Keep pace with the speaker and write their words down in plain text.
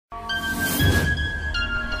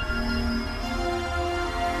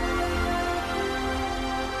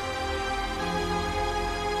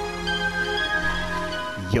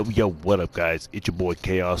Yo, what up guys? It's your boy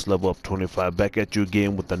Chaos, level up 25, back at you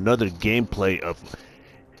again with another gameplay of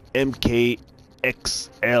MKXL.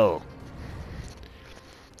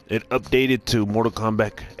 It updated to Mortal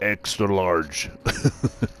Kombat Extra Large.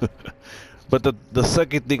 But the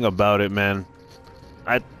second thing about it, man,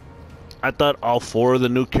 I thought all 4 of the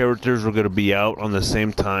new characters were going to be out on the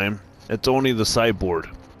same time. It's only the sideboard.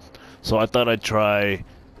 So I thought I'd try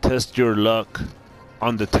test your luck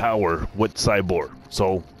on the tower with sideboard.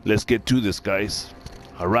 So let's get to this, guys.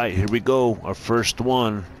 Alright, here we go. Our first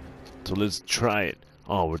one. So let's try it.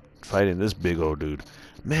 Oh, we're fighting this big old dude.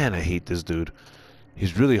 Man, I hate this dude.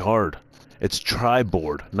 He's really hard. It's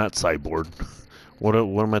tri-board, not sideboard. What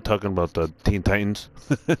am I talking about? The Teen Titans?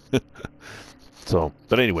 So,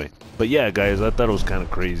 but anyway. But yeah, guys, I thought it was kind of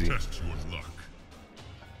crazy. Test your luck.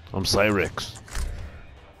 I'm Cyrex.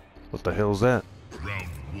 What the hell is that? Round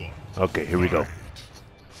 1. Okay, here we go.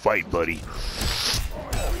 Fight, buddy.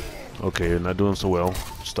 Okay, you're not doing so well.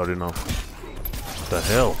 Starting off. What the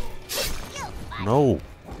hell? No.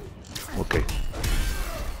 Okay.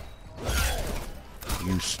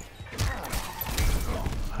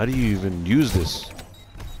 How do you even use this?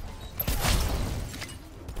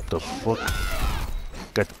 What the fuck?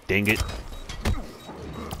 God dang it.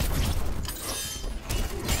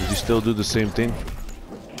 Did you still do the same thing?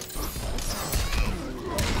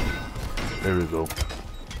 There we go.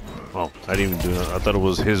 Oh, I didn't even do that. I thought it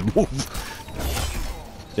was his move.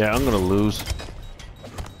 Yeah, I'm gonna lose.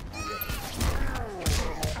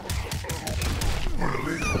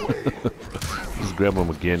 Just grab him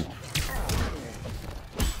again.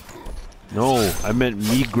 No, I meant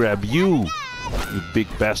me grab you, you big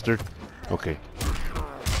bastard. Okay.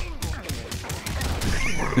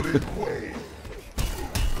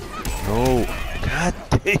 No, god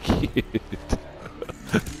dang it.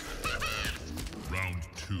 Round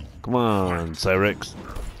 2. Come on, Cyrex.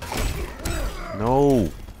 No.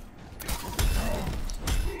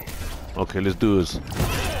 Okay, let's do this.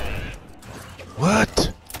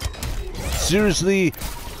 What? Seriously?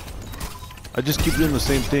 I just keep doing the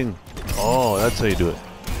same thing. Oh, that's how you do it.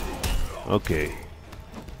 Okay.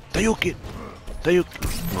 Dayuki! Dayuki!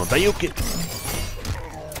 No, Dayuki!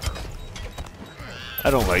 I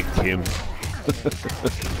don't like him.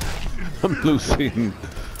 I'm losing.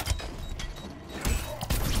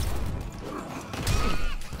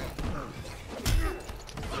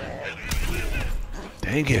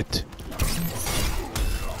 Dang it.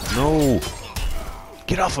 No.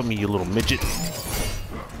 Get off of me, you little midget.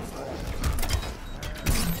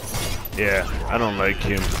 Yeah, I don't like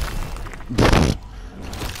him.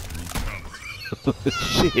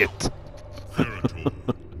 Shit.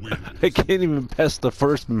 I can't even pass the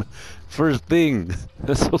first thing.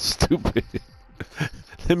 That's so stupid.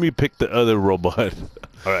 Let me pick the other robot.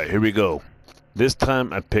 Alright, here we go. This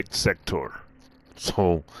time I picked Sector.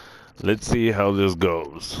 So, let's see how this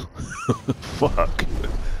goes. Fuck.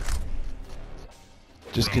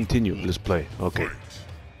 Just continue. Let's play. Okay.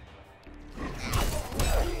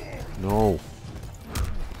 No.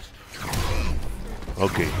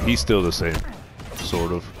 Okay, he's still the same.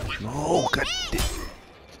 Sort of. No, god damn.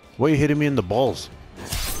 Why are you hitting me in the balls?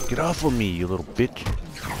 Get off of me, you little bitch.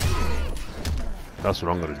 That's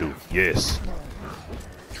what I'm gonna do. Yes.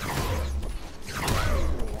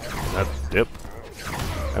 Yep.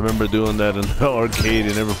 I remember doing that in the arcade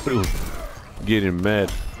and everybody was getting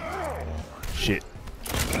mad. Shit.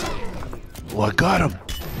 Oh, I got him.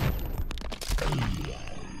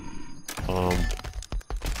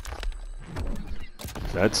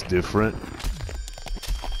 That's different.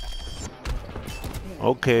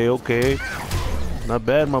 Okay. Not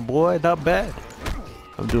bad, my boy. Not bad.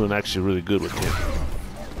 I'm doing actually really good with him.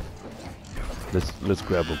 Let's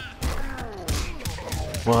grab him.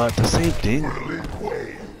 What? The same thing?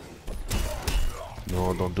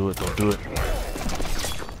 No, don't do it. Don't do it.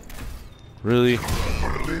 Really?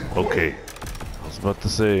 Okay. I was about to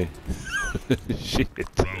say. Shit.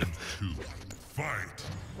 Round 2. Fight.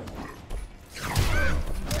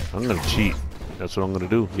 I'm gonna cheat. That's what I'm gonna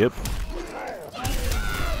do. Yep.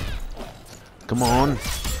 Come on.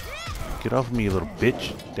 Get off of me, you little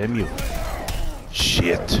bitch. Damn you.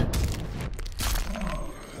 Shit.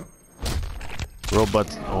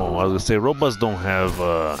 Robots. Oh, I was gonna say robots don't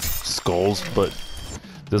have skulls, but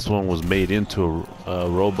this one was made into a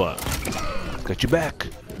robot. Got you back.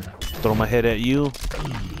 Throw my head at you.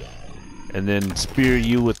 And then spear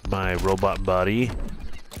you with my robot body.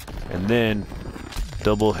 And then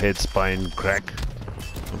double head spine crack.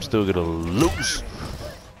 I'm still gonna lose.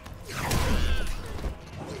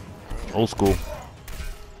 Old school.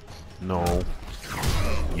 No.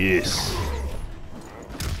 Yes.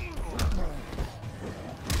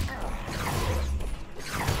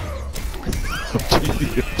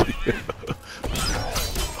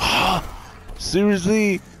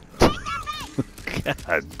 Seriously?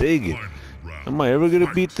 God dang it. Am I ever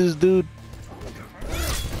gonna beat this dude?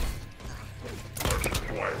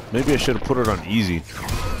 Maybe I should have put it on easy.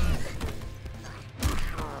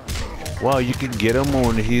 Wow, you can get him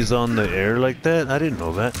when he's on the air like that? I didn't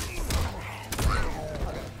know that.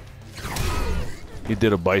 He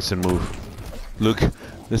did a bison move. Look,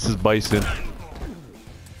 this is bison.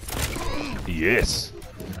 Yes!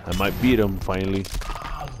 I might beat him finally.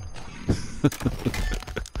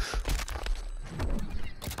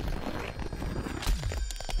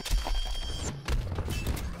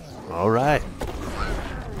 Alright.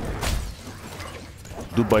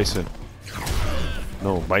 Do bison.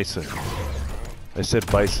 No, bison. I said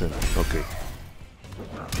bison. Okay.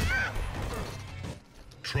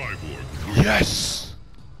 Yes!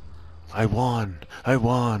 I won. I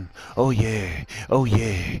won. Oh yeah. Oh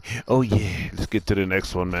yeah. Oh yeah. Let's get to the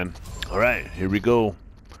next one, man. Alright, here we go.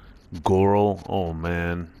 Goro. Oh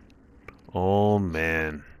man. Oh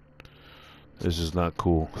man. This is not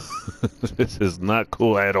cool. This is not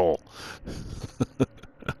cool at all.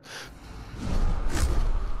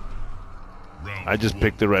 I just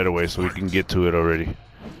picked it right away so we can get to it already.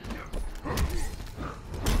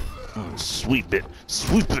 Sweep it.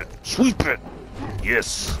 Sweep it. Sweep it.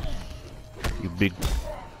 Yes. You big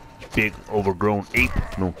overgrown ape.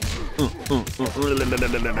 No.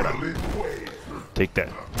 Take that.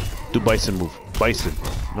 Do bison move. Bison.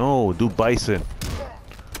 No, do bison.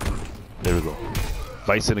 There we go.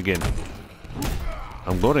 Bison again.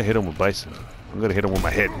 I'm going to hit him with bison. I'm going to hit him with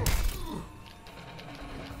my head.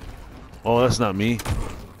 Oh, that's not me.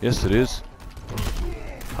 Yes, it is.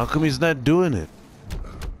 How come he's not doing it?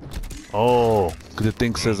 Oh, because the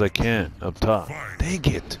thing says I can't up top. Dang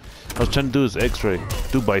it. I was trying to do his x-ray.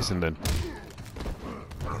 Do bison then.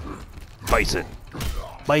 Bison.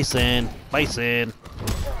 Bison. Bison.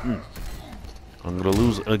 I'm going to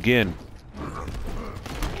lose again.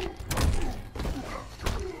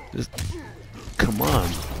 Just, come on.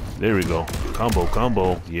 There we go. Combo,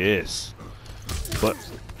 combo. Yes. But...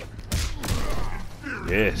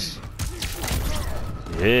 Yes.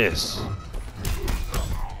 Yes.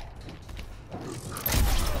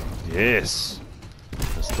 Yes.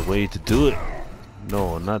 That's the way to do it.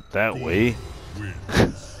 No, not that way.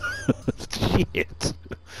 Shit.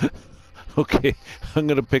 Okay, I'm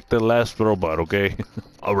gonna pick the last robot, okay?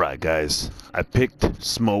 Alright, guys. I picked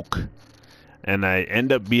Smoke. And I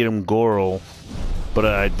end up beating Goro. But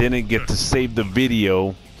I didn't get to save the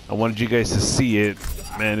video. I wanted you guys to see it.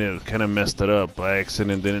 Man, it kind of messed it up by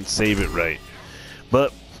accident. Didn't save it right.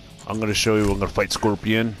 But I'm gonna show you. I'm gonna fight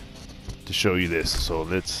Scorpion to show you this. So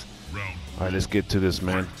let's. All right, let's get to this,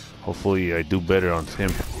 man. Hopefully, I do better on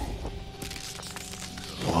him.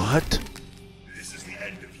 What? This is the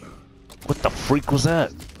end of you. What the freak was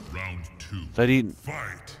that? Round 2. That he?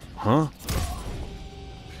 Fight. Huh?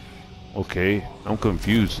 Okay, I'm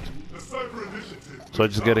confused. So I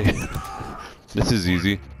just gotta hit. This is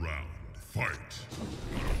easy. Round. Fight.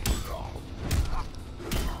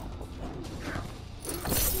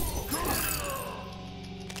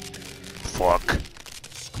 Fuck.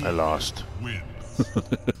 I lost. Win.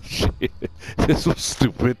 Shit. This was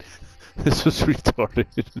stupid. This was retarded.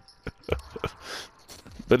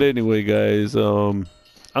 But anyway, guys, I'm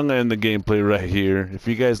gonna end the gameplay right here. If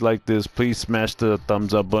you guys like this, please smash the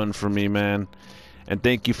thumbs up button for me, man. And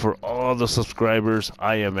thank you for all the subscribers.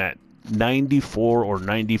 I am at 94 or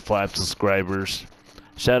 95 subscribers.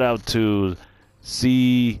 Shout out to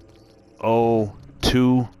CO2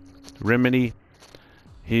 Remedy.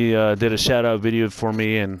 He did a shout out video for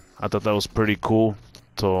me, and I thought that was pretty cool.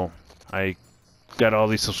 So I got all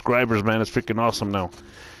these subscribers, man. It's freaking awesome now.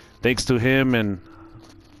 Thanks to him, and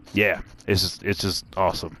yeah, it's just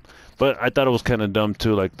awesome. But I thought it was kind of dumb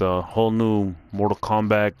too. Like the whole new Mortal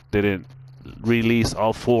Kombat didn't release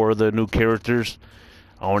all 4 of the new characters.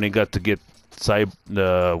 I only got to get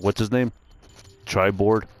what's his name?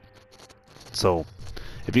 Triboard. So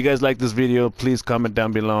if you guys like this video, please comment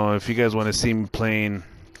down below. If you guys want to see me playing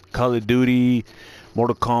Call of Duty,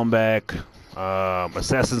 Mortal Kombat,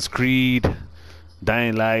 Assassin's Creed,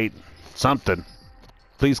 Dying Light, something,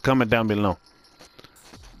 please comment down below.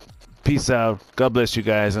 Peace out. God bless you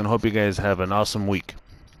guys, and hope you guys have an awesome week.